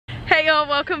Alright y'all,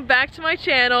 welcome back to my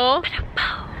channel.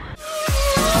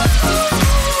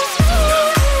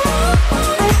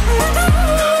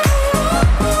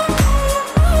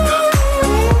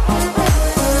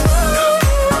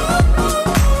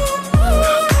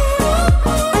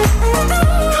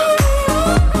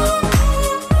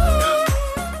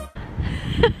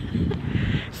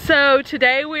 So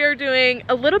today we are doing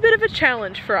a little bit of a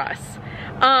challenge for us.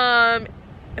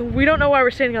 We don't know why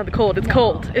we're standing on the cold. It's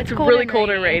cold. It's cold, really cold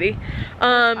and rainy.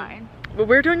 But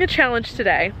we're doing a challenge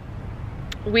today.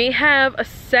 We have a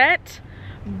set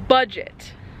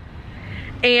budget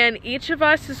and each of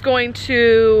us is going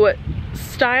to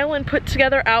style and put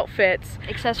together outfits.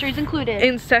 Accessories included.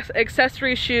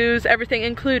 Accessories, shoes, everything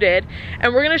included.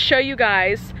 And we're gonna show you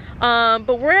guys.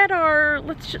 But we're at our,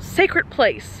 sacred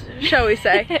place, shall we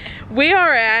say. We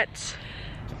are at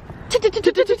Target.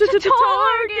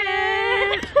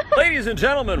 Ladies and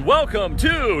gentlemen, welcome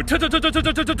to Target.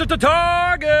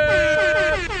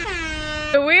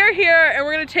 So we are here and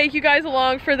we're gonna take you guys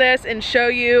along for this and show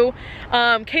you.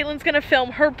 Kaitlyn's gonna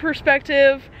film her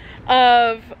perspective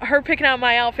of her picking out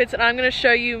my outfits and I'm gonna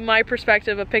show you my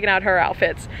perspective of picking out her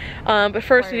outfits. But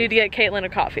first we need to get Kaitlyn a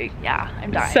coffee. Yeah,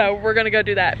 I'm dying. So we're gonna go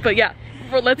do that. But yeah,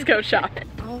 let's go shop.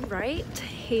 All right,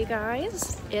 hey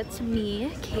guys, it's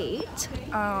me, Kate.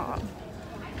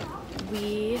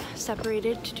 We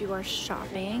separated to do our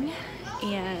shopping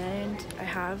and I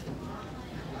have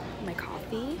my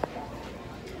coffee.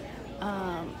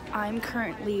 I'm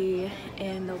currently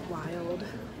in the Wild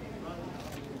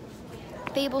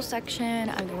Fable section.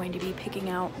 I'm going to be picking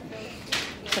out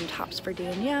some tops for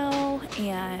Danielle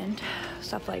and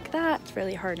stuff like that. It's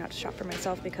really hard not to shop for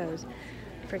myself because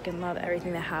I freaking love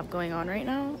everything they have going on right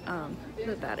now.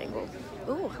 At that angle.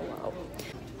 Oh, hello.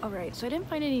 Alright, so I didn't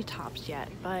find any tops yet,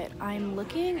 but I'm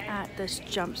looking at this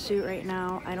jumpsuit right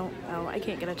now. I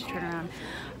can't get it to turn around.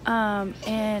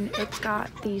 And it's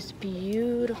got these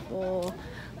beautiful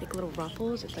like little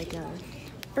ruffles. It's like a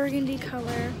burgundy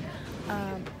color.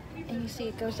 And you see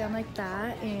it goes down like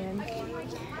that, and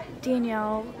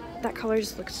Danielle, that color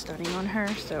just looks stunning on her,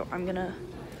 so I'm gonna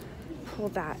pull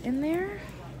that in there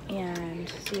and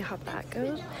see how that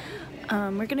goes.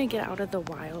 We're gonna get out of the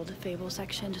Wild Fable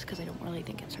section just because I don't really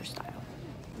think it's her style.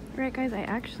 Alright guys, I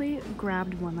actually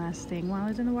grabbed one last thing while I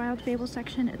was in the Wild Fable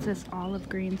section. It's this olive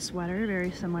green sweater,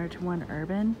 very similar to one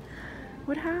Urban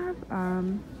would have.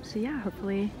 So yeah,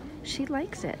 hopefully she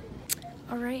likes it.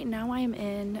 Alright, now I am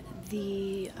in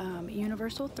the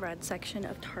Universal Thread section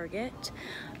of Target.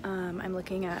 I'm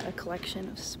looking at a collection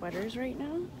of sweaters right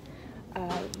now.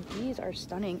 These are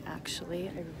stunning actually.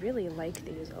 I really like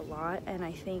these a lot and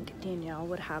I think Danielle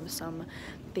would have some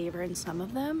favor in some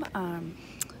of them.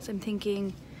 So I'm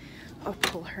thinking I'll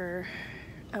pull her,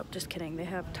 oh just kidding, they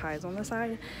have ties on the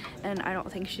side and I don't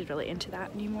think she's really into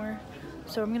that anymore.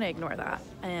 So I'm gonna ignore that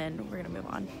and we're gonna move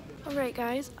on. Alright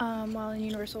guys, while in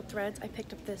Universal Threads I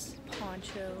picked up this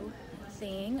poncho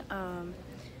thing.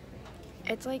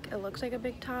 It's like, it looks like a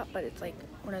big top, but it's like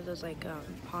one of those like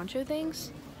poncho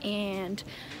things, and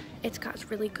it's got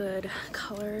really good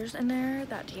colors in there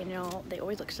that Danielle, they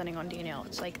always look stunning on Danielle.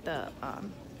 It's like the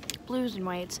blues and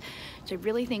whites, so I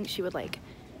really think she would like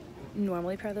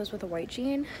normally pair those with a white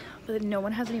jean, but no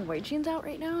one has any white jeans out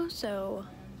right now, so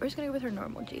we're just gonna go with her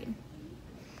normal jean.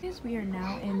 We are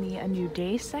now in the A New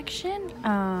Day section.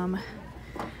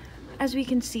 As we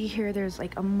can see here, there's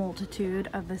like a multitude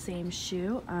of the same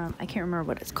shoe. I can't remember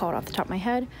what it's called off the top of my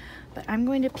head, but I'm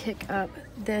going to pick up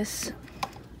this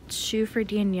shoe for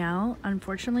Danielle.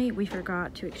 Unfortunately, we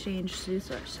forgot to exchange shoe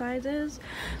sizes,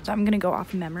 so I'm gonna go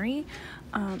off memory.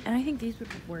 And I think these would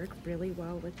work really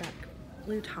well with that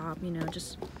blue top, you know,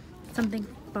 just something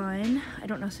fun. I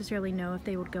don't necessarily know if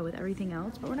they would go with everything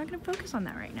else, but we're not gonna focus on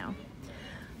that right now.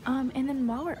 And then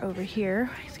while we're over here,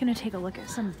 I'm just gonna take a look at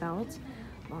some belts.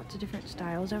 Lots of different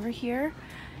styles over here.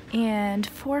 And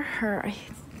for her, I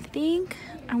think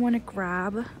I want to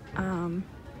grab, I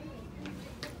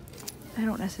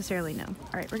don't necessarily know.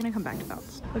 All right, we're gonna come back to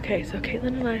belts. Okay, so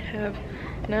Kaitlyn and I have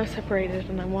now separated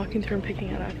and I'm walking through and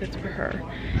picking out outfits for her.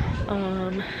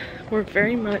 We're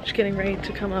very much getting ready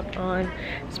to come up on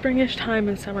springish time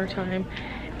and summertime,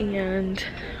 and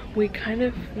we kind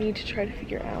of need to try to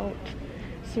figure out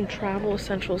some travel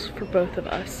essentials for both of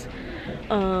us.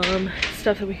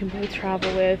 Stuff that we can both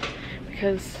travel with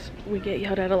because we get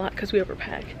yelled at a lot because we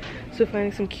overpack. So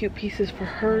finding some cute pieces for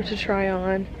her to try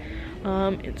on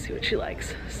and see what she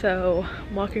likes. So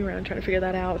I'm walking around trying to figure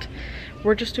that out.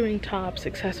 We're just doing tops,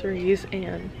 accessories,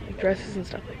 and dresses and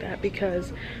stuff like that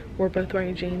because we're both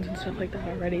wearing jeans and stuff like that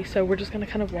already. So we're just gonna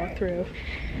kind of walk through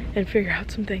and figure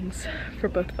out some things for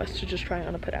both of us to just try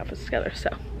on and put outfits together. So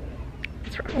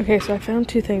That's right. Okay, so I found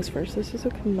two things first. This is a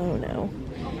kimono,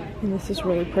 and this is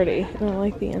really pretty. And I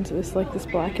like the ends of this, like this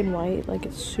black and white, like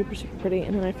it's super, super pretty.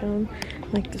 And then I found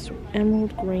like this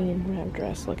emerald green wrap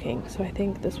dress looking. So I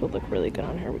think this would look really good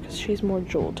on her because she's more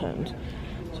jewel toned.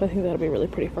 So I think that'll be really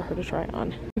pretty for her to try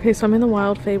on. Okay, so I'm in the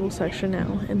Wild Fable section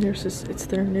now, and there's this, it's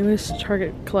their newest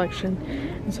Target collection.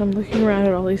 And so I'm looking around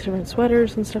at all these different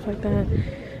sweaters and stuff like that.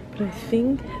 But I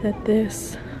think that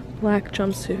this black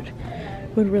jumpsuit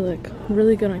would really look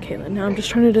really good on Kaitlyn. Now I'm just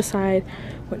trying to decide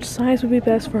which size would be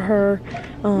best for her,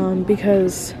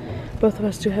 because both of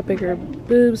us do have bigger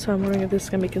boobs, so I'm wondering if this is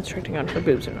going to be constricting on her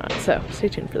boobs or not. So stay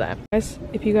tuned for that. Guys,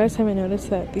 if you guys haven't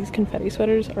noticed that these confetti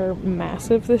sweaters are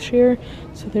massive this year,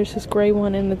 so there's this gray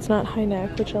one and it's not high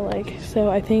neck, which I like. So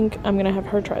I think I'm going to have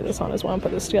her try this on as well and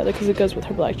put this together because it goes with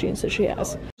her black jeans that she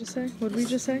has. What did we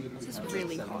just say? This is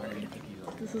really hard.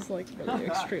 This is like really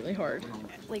extremely hard.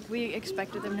 Like, we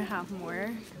expected them to have more.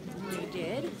 They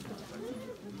did.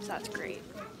 So that's great.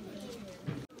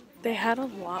 They had a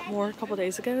lot more a couple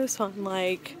days ago, so I'm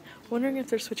like wondering if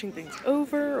they're switching things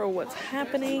over or what's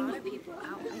happening. There's a lot of people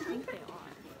out. I think they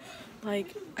are.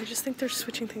 Like, I just think they're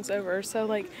switching things over. So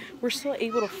like, we're still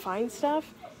able to find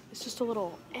stuff. It's just a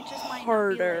little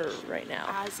harder right now.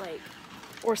 As like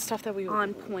or stuff that we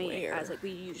on point wear. as like we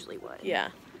usually would. Yeah.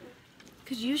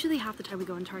 Because usually half the time we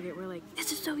go in Target, we're like,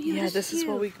 this is so you. Yeah, this is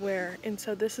what we wear. And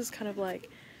so this is kind of like,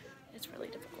 it's really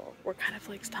difficult. we're kind of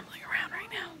like stumbling around right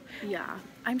now. Yeah.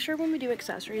 I'm sure when we do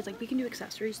accessories, like we can do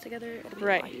accessories together, it'll be a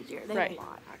lot easier. They have a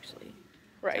lot, actually.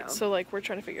 Right, so like we're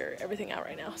trying to figure everything out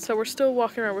right now. So we're still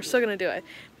walking around, we're still gonna do it,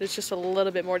 but it's just a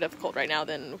little bit more difficult right now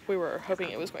than we were hoping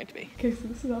it was going to be. Okay, so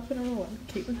this is outfit number one.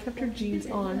 Kaitlyn kept her jeans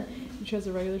on, and she has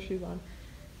her regular shoes on.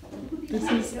 This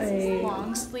is a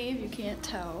long sleeve, you can't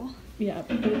tell. Yeah,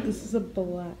 but this is a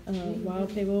black,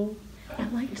 Wild Fable. I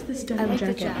liked this denim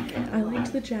jacket. I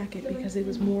liked the jacket because it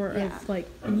was more of like,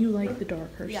 and you like the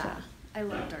darker stuff. I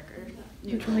love darker.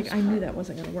 Which like I knew that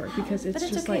wasn't gonna work because it's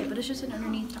just okay, like. But it's just an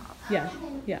underneath top. Yeah,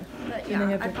 yeah. But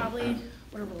yeah, I probably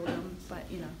would have rolled them, but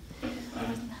you know.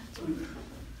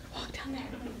 Walk down there.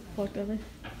 Walk down there.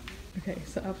 Okay,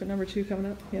 so outfit number 2 coming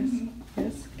up. Yes,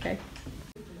 yes. Okay.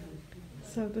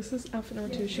 So this is outfit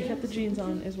number 2. She kept the jeans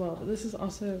on as well, but this is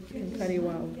also confetti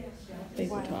Wild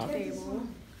Fable top.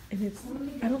 And it's,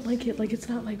 I don't like it. Like it's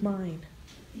not like mine.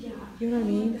 Yeah. You know what I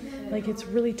mean? Like it's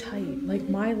really tight. Like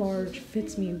my large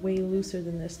fits me way looser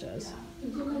than this does.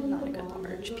 Not a good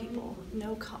large, people.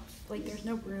 No like there's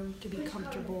no room to be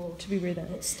comfortable. To be breathing.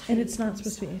 And it's not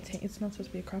supposed to be. It's not supposed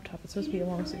to be a crop top. It's supposed to be a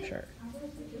long sleeve shirt.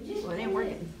 Well, it ain't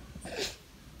working.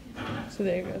 So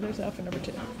there you go. There's outfit number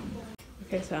 2.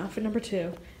 Okay, so outfit number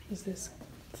 2 is this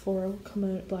floral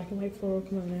kimono, black and white floral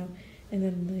kimono, and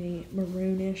then the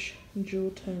maroonish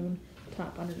jewel tone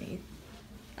top underneath.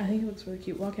 I think it looks really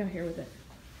cute. Walk out here with it.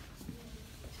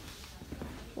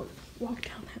 Walk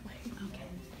down that way. Okay.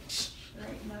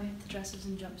 Alright, now we have the dresses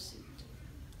and jumpsuit.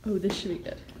 Oh, this should be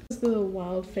good. This is the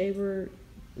Wild Fable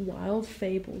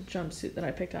jumpsuit that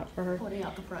I picked out for her. Holding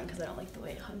out the front because I don't like the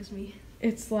way it hugs me.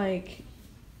 It's like,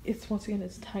 it's once again,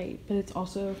 it's tight, but it's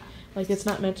also like it's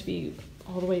not meant to be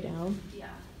all the way down. Yeah.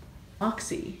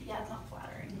 Oxy. Yeah, it's not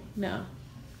flattering. No.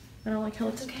 I don't like how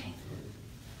it's okay.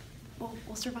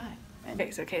 We'll survive.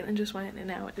 Okay, so Kaitlyn just went, and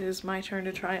now it is my turn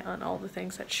to try on all the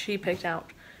things that she picked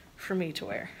out for me to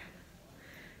wear.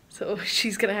 So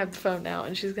she's gonna have the phone now,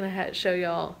 and she's gonna show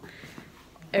y'all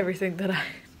everything that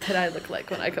I look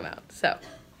like when I come out. So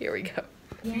here we go.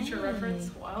 Future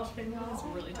reference: Wild Fable has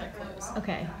really tight clothes.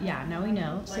 Okay, yeah, now we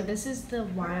know. So this is the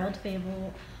Wild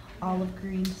Fable olive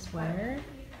green sweater.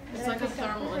 It's like a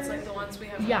thermal. It's like the ones we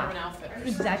have in Urban Outfitters.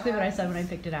 Exactly what I said when I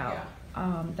picked it out.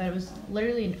 Yeah. That it was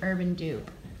literally an urban dupe.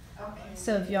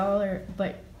 So if y'all are,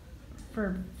 but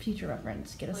for future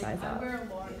reference, get a size I up. wear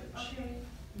a large,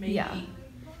 maybe,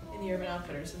 in the Urban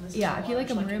Outfitters. And this is If you like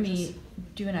them large, roomy,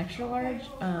 do an extra large.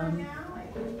 And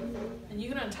you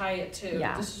can untie it too.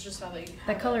 Yeah. This is just how they.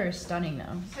 That color is stunning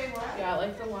though. Yeah, I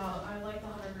like the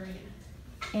hunter green.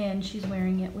 And she's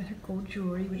wearing it with her gold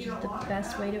jewelry, which is the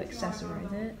best way to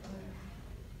accessorize it.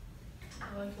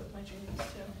 I like it with my jeans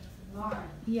too.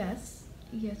 Yes.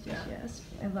 Yes.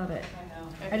 I love it.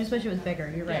 I just wish it was bigger.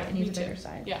 You're right. It needs a bigger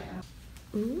size. Yeah.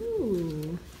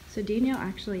 Ooh. So Danielle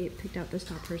actually picked out this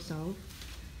top herself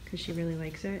because she really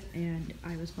likes it, and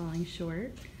I was falling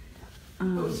short.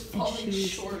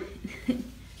 Short.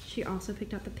 She also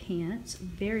picked out the pants.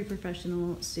 Very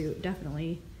professional suit.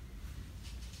 Definitely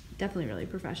really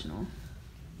professional,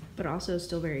 but also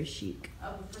still very chic.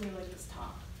 For me, like this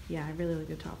top. Yeah, I really like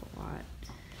the top a lot.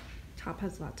 Top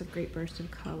has lots of great bursts of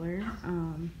color.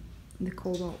 The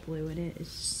cobalt blue in it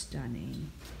is stunning.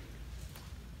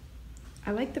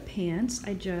 I like the pants.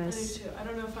 I do too. I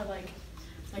don't know if I like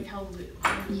how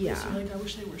yeah. Like I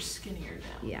wish they were skinnier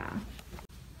now. Yeah.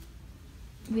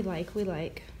 We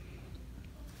like.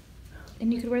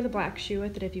 And you could wear the black shoe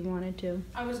with it if you wanted to.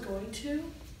 I was going to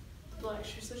the black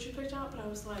shoes that you picked out, but I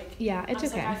was like, yeah, it's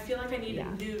okay. Like, I feel like I need a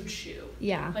nude shoe.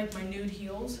 Yeah. Like my nude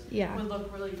heels. Yeah. Would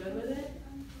look really good with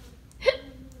it.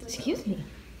 Excuse me.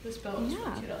 This belt is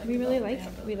really cute. I like we the really belt like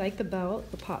it. We like the belt,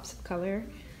 the pops of color.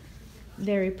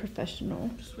 Very professional.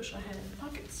 Just wish I had it in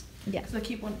pockets. Yeah. Because I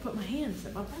keep wanting to put my hands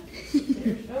in my pockets.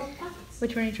 There's no pockets.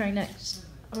 Which one are you trying next?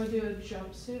 I'm gonna do a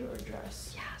jumpsuit or a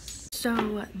dress. Yes.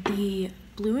 So the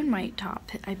blue and white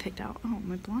top I picked out. Oh,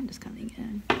 my blonde is coming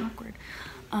in. Awkward.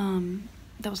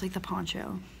 That was like the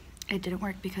poncho. It didn't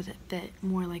work because it fit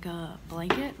more like a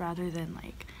blanket rather than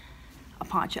like a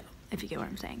poncho, if you get what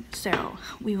I'm saying. So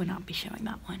we will not be showing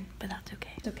that one, but that's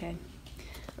okay. It's okay.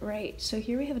 Right, so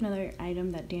here we have another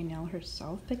item that Danielle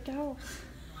herself picked out.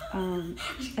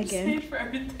 Again, for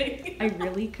everything. I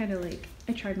really kind of like,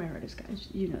 I tried my hardest, guys,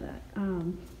 you know that.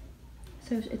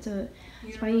 So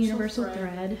it's by Universal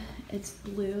Thread. It's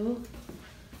blue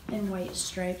and white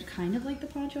stripes, kind of like the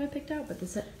poncho I picked out, but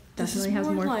this definitely has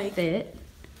more like, fit.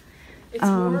 It's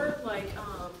more like,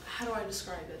 how do I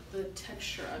describe it? The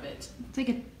texture of it. It's like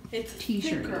a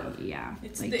t-shirt. Yeah.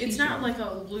 It's not like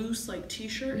a loose like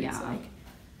t-shirt. Yeah. It's like,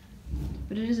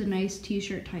 but it is a nice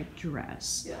t-shirt type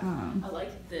dress. Yeah. I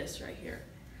like this right here.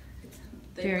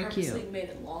 They very purposely cute. made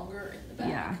it longer in the back.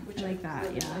 Yeah, which I like that.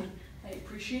 Really, yeah. I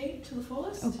appreciate to the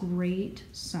fullest. A great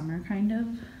summer kind of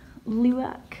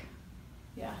look.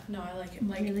 Yeah, no, I like it.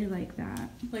 Like, really like that.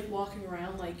 Like walking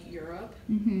around like Europe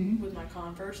with my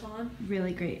Converse on.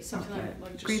 Really great Something outfit.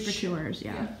 like just great for tours,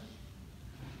 yeah.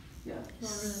 Yeah, no,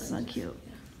 I really so like cute.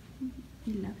 Yeah.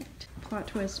 You love it. Plot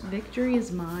twist, victory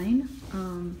is mine.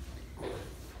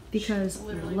 Because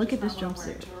look at this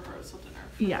jumpsuit.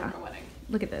 Yeah,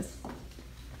 look at this.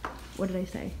 What did I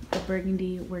say? The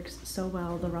burgundy works so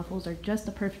well. The ruffles are just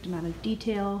the perfect amount of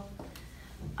detail.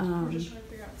 We're just trying to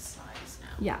figure out the size now.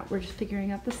 Yeah, we're just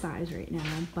figuring out the size right now,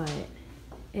 but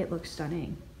it looks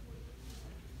stunning.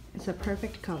 It's a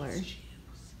perfect color.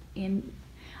 And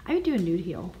I would do a nude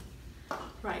heel.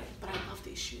 Right, but I love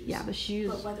these shoes. Yeah, the shoes.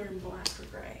 But whether in black or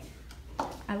gray.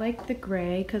 I like the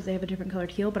gray because they have a different colored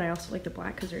heel, but I also like the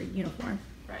black because they're uniform.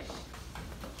 Right.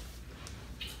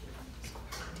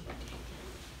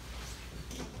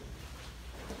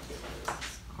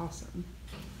 Awesome.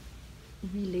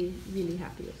 Really, really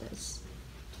happy with this.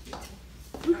 I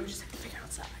just have to figure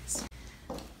out size.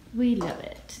 We love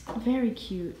it. Very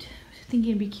cute. I think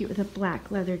it'd be cute with a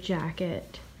black leather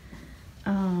jacket.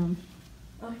 I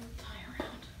like the tie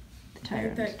around. The tie I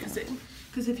like around. that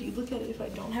because if you look at it, if I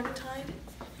don't have it tied,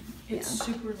 it's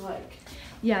super like.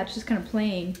 Yeah, it's just kind of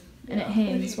plain, and it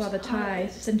hangs while the tie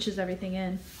cinches everything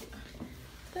in.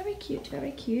 Very cute.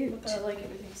 Very cute. I like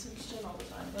everything cinched in all the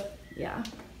time, but yeah.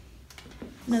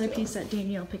 Another piece that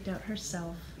Danielle picked out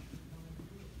herself.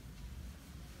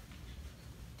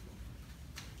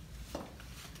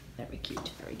 Very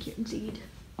cute indeed.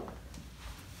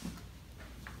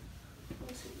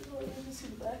 Let's see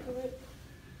the back of it.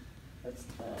 That's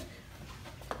the back.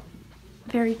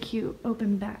 Very cute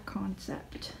open back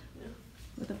concept. Yeah.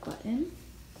 With a button.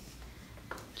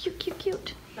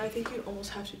 Cute. I think you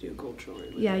almost have to do gold jewelry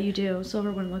with Yeah, it. you do.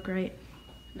 Silver wouldn't look right.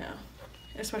 No.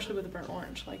 Especially with the burnt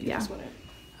orange. Like, yeah. This wouldn't.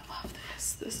 I love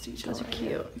this detail. Those are right cute.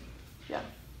 here. Yeah.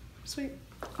 Sweet.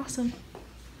 Awesome.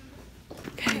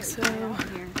 Okay, so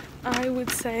I would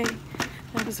say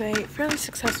that was a fairly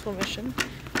successful mission.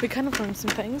 We kind of learned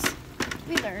some things.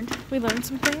 We learned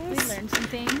some things.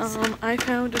 I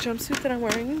found a jumpsuit that I'm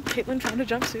wearing. Kaitlyn found a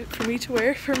jumpsuit for me to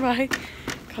wear for my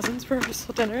cousin's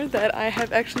rehearsal dinner that I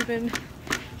have actually been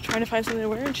trying to find something to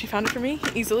wear, and she found it for me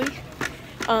easily.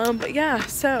 But yeah,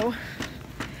 so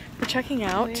we're checking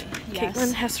out. Yes.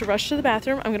 Kaitlyn has to rush to the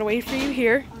bathroom. I'm gonna wait for you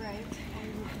here. All right.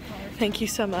 Thank you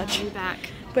so much. I'll be back.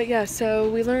 But yeah, so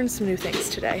we learned some new things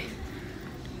today.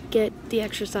 Get the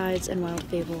exercise and Wild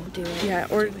Fable. Do it. Yeah,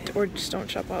 or just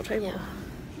don't shop Wild Fable. Yeah,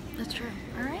 that's true.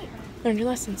 All right. Learn your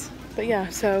lessons. But yeah,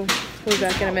 so we'll be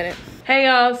back in a minute. Hey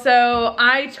y'all, so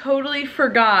I totally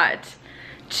forgot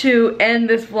to end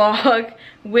this vlog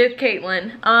with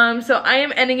Kaitlyn. So I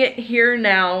am ending it here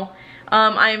now.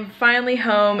 I'm finally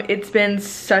home. It's been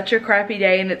such a crappy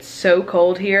day and it's so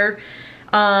cold here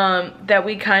that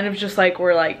we kind of just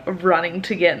were running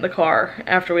to get in the car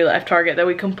after we left Target, that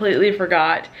we completely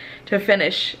forgot to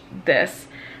finish this.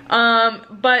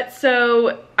 But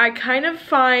so I kind of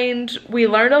find we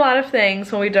learned a lot of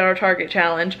things when we did our Target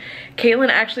challenge. Kaitlyn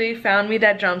actually found me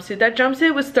that jumpsuit. That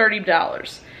jumpsuit was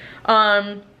 $30.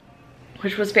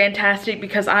 which was fantastic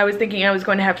because I was thinking I was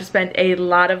going to have to spend a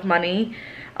lot of money,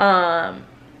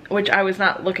 which I was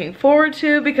not looking forward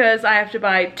to because I have to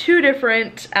buy 2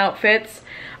 different outfits.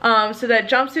 So that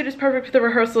jumpsuit is perfect for the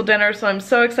rehearsal dinner, so I'm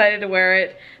so excited to wear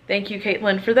it. Thank you,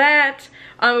 Kaitlyn, for that.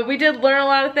 We did learn a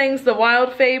lot of things. The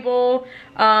Wild Fable,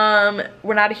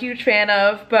 we're not a huge fan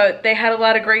of, but they had a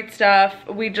lot of great stuff.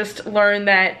 We just learned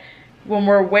that when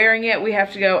we're wearing it, we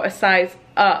have to go a size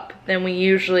up than we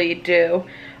usually do.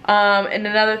 And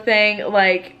another thing,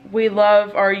 like, we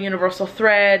love our Universal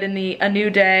Thread and the A New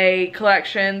Day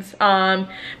collections, but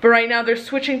right now they're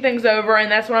switching things over, and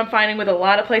that's what I'm finding with a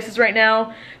lot of places right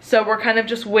now. So we're kind of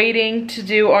just waiting to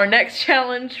do our next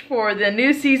challenge for the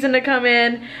new season to come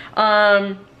in.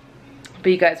 But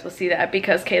you guys will see that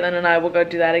because Kaitlyn and I will go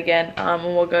do that again, and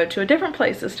we'll go to a different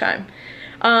place this time.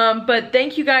 But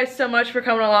thank you guys so much for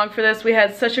coming along for this. We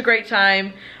had such a great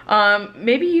time.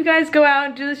 Maybe you guys go out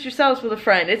and do this yourselves with a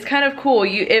friend. It's kind of cool.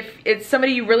 If it's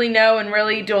somebody you really know and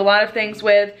really do a lot of things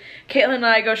with. Kaitlyn and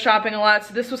I go shopping a lot,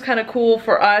 so this was kind of cool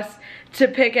for us to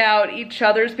pick out each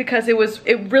other's because it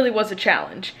really was a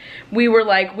challenge. We were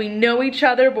like, we know each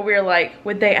other, but we were like,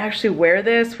 would they actually wear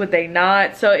this? Would they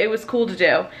not? So it was cool to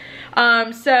do.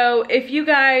 So if you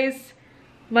guys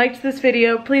liked this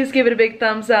video, please give it a big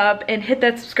thumbs up and hit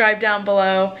that subscribe down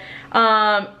below.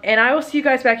 And I will see you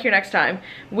guys back here next time.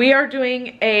 We are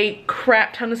doing a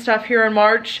crap ton of stuff here in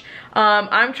March.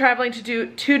 I'm traveling to do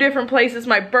 2 different places.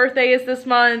 My birthday is this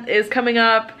month, is coming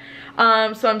up.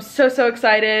 So I'm so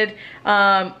excited.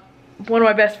 One of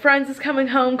my best friends is coming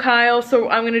home, Kyle, so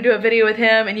I'm gonna do a video with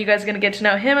him and you guys are gonna get to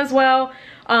know him as well.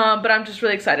 But I'm just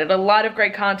really excited. A lot of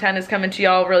great content is coming to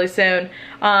y'all really soon.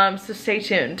 So stay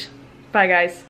tuned. Bye, guys.